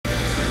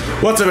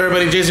What's up,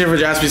 everybody? Jason here for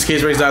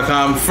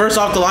JaspysCaseBreaks.com. First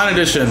off the line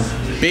edition,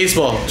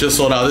 baseball just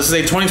sold out. This is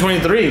a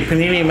 2023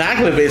 Panini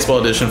Immaculate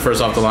Baseball Edition,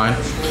 first off the line.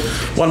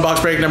 One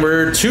box break,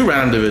 number 2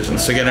 random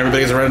divisions. So again,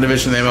 everybody gets a random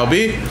division in the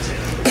MLB.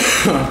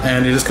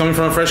 And it is coming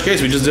from a fresh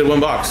case. We just did one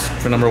box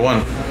for number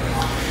 1.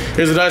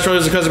 Here's the dice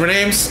rollers, the customer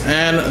names,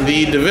 and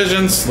the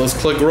divisions. Let's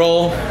click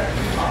roll.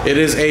 It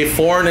is a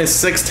 4 and a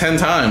 6 10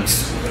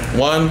 times.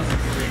 1,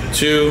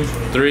 2,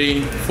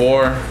 3,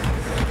 4,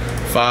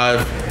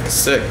 5,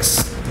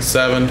 6,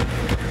 7,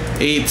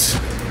 8,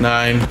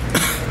 9,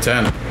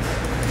 10.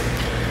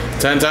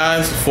 10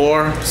 times,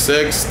 4,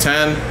 6,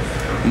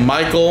 10.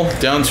 Michael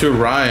down to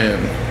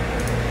Ryan.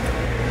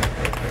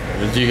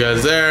 With you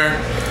guys there.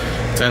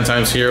 10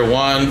 times here.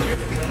 1,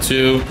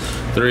 2,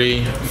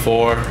 3,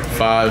 4,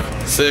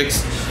 5, 6,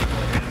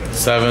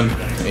 7,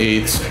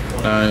 8,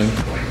 9,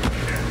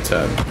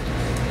 10.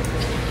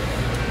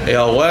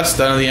 AL West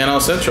down to the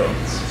NL Central.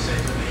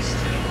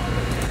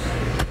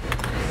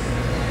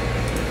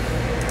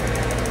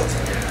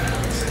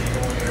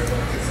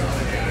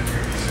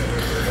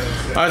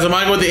 Alright, so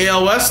Michael with the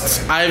AL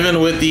West,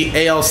 Ivan with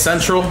the AL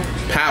Central,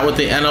 Pat with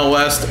the NL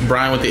West,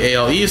 Brian with the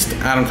AL East,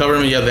 Adam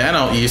covering me, you have the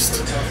NL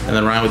East, and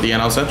then Ryan with the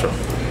NL Central.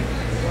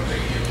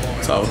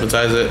 So I'll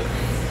advertise it.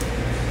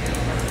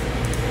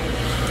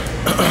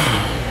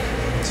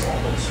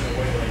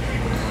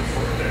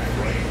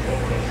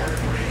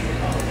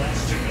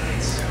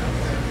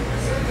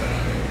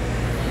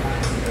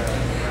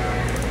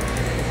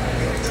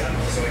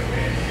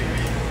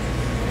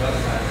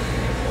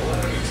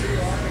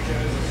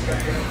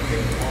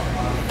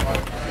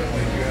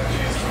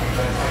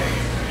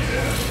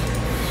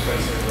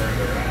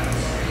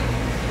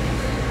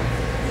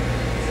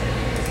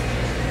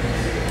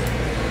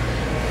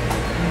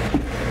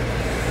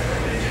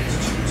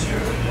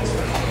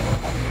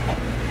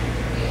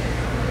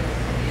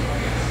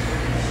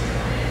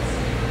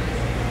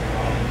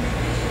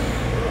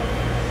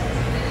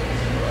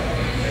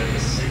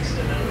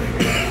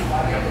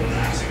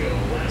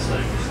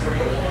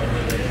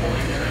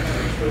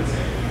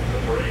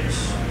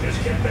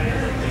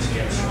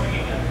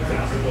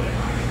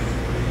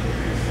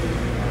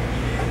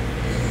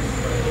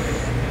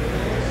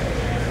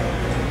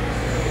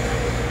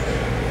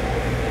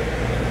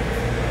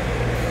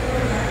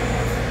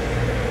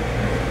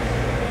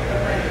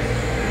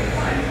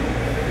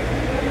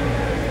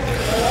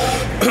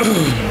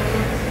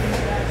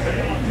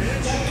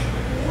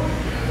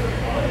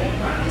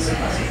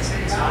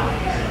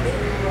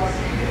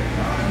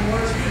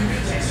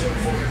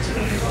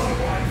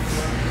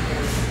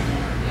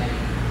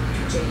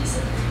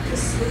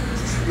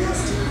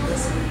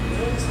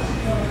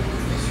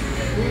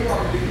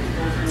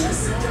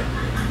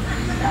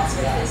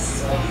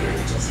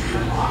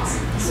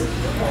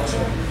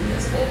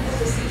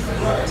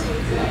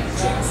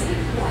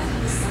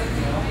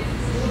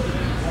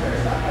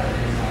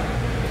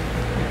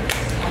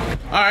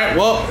 Alright,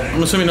 well,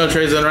 I'm assuming no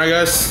trades then, right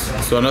guys?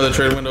 So another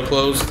trade window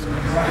closed.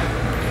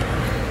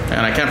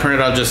 And I can't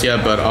print it out just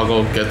yet, but I'll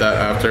go get that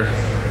after.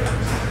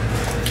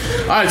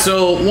 Alright,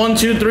 so 1,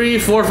 2, 3,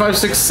 4, 5,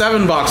 6,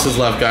 7 boxes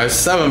left, guys.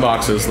 7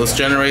 boxes. Let's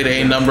generate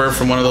a number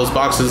from one of those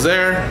boxes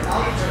there.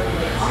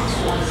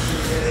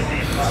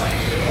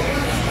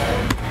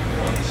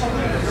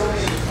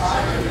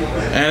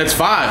 And it's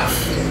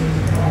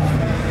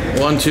 5.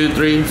 1, 2,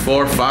 3,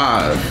 4,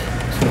 5.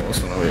 What's this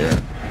one over here?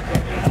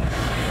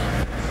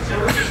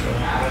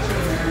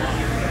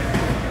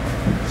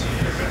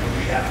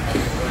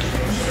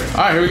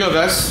 Alright, here we go,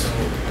 guys.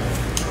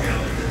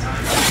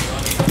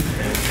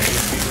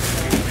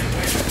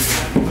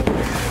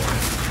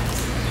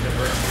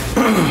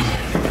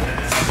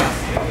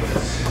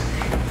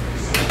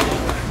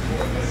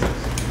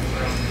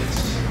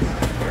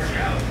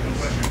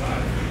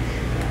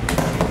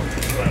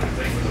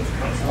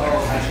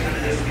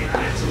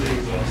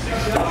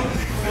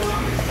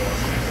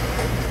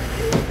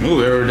 Ooh,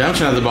 we have a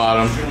redemption at the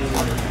bottom.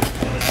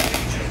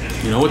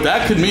 You know what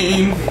that could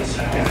mean.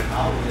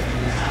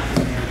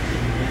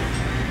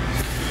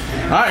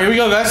 Alright, here we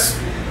go, guys.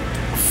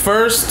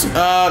 First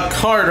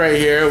card right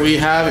here we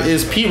have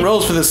is Pete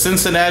Rose for the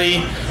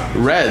Cincinnati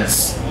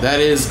Reds. That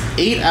is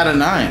 8 out of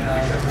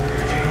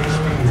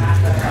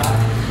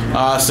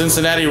 9.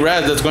 Cincinnati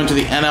Reds, that's going to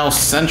the NL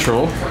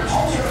Central.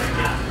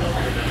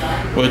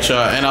 Which,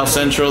 NL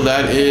Central,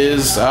 that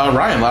is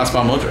Ryan, last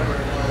bomb mojo.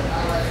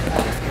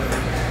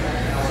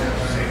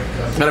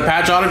 Got a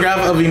patch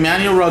autograph of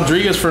Emmanuel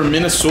Rodriguez for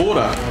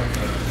Minnesota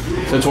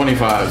to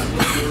 25.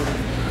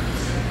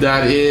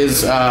 That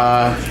is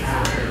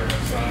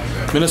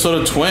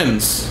Minnesota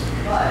Twins.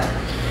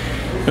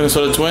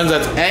 Minnesota Twins,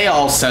 that's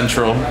AL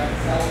Central,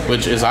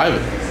 which is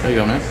Ivan. There you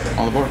go, man.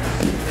 On the board.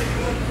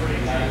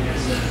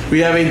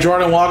 We have a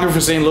Jordan Walker for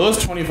St. Louis,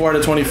 24 out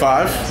of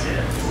 25.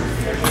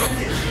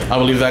 I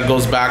believe that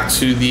goes back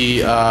to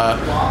the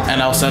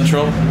NL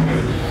Central,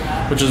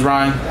 which is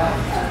Ryan.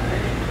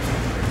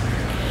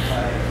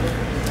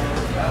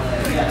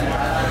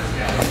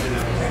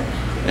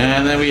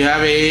 And then we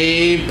have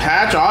a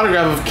patch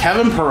autograph of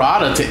Kevin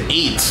Parada to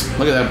 8.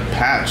 Look at that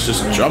patch,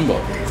 just jumbo.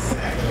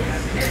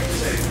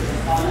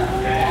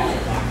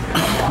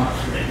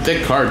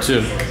 Thick card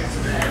too.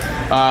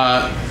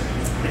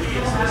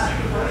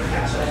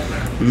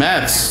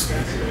 Mets.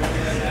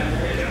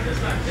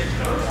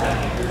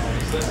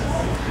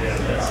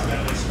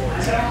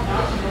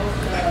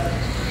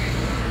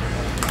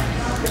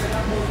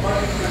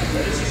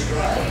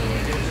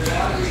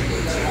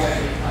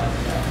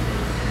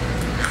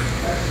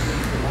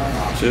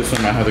 This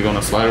one might have to go in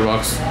a slider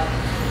box.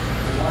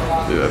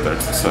 Do that there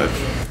to the side.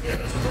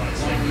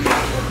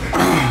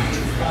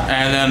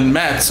 And then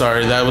Mets,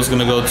 sorry, that was going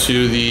to go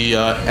to the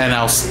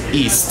NL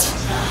East.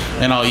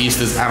 NL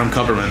East is Adam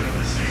Kupperman.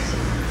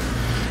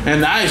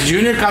 And nice,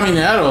 Junior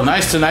Caminero,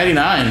 nice to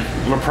 99.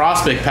 A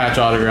prospect patch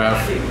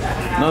autograph.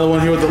 Another one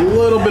here with a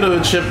little bit of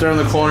a chip there in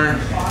the corner.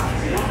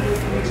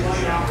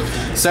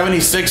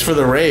 76 for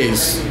the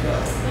Rays.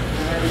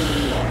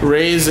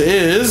 Rays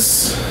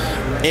is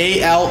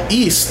AL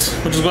East,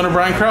 which is going to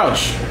Brian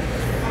Crouch.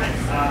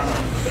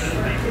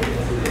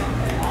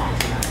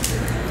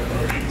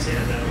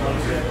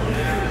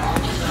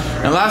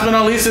 And last but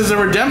not least is the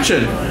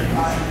redemption.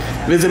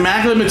 It is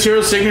Immaculate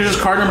Material Signatures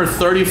card number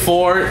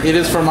 34. It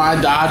is for my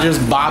Dodgers,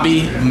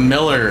 Bobby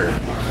Miller.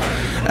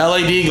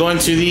 LAD going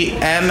to the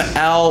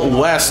NL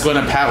West, going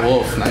to Pat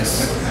Wolf.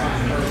 Nice.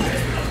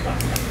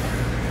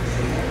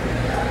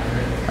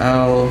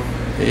 LAD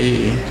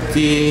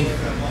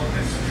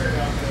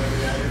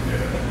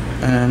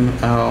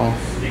NL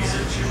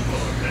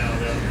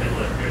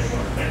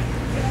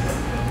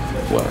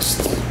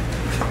West.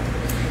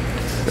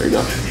 There you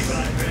go.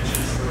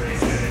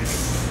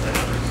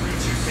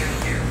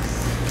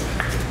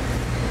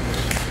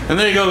 And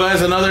there you go,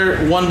 guys.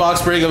 Another one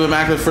box break of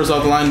Immaculate first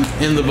off the line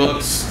in the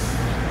books,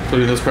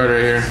 including this card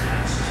right here.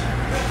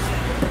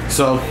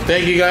 So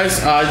thank you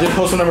guys. I did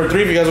post one number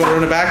 3 if you guys want to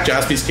run it back.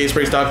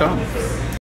 JaspysCaseBreaks.com.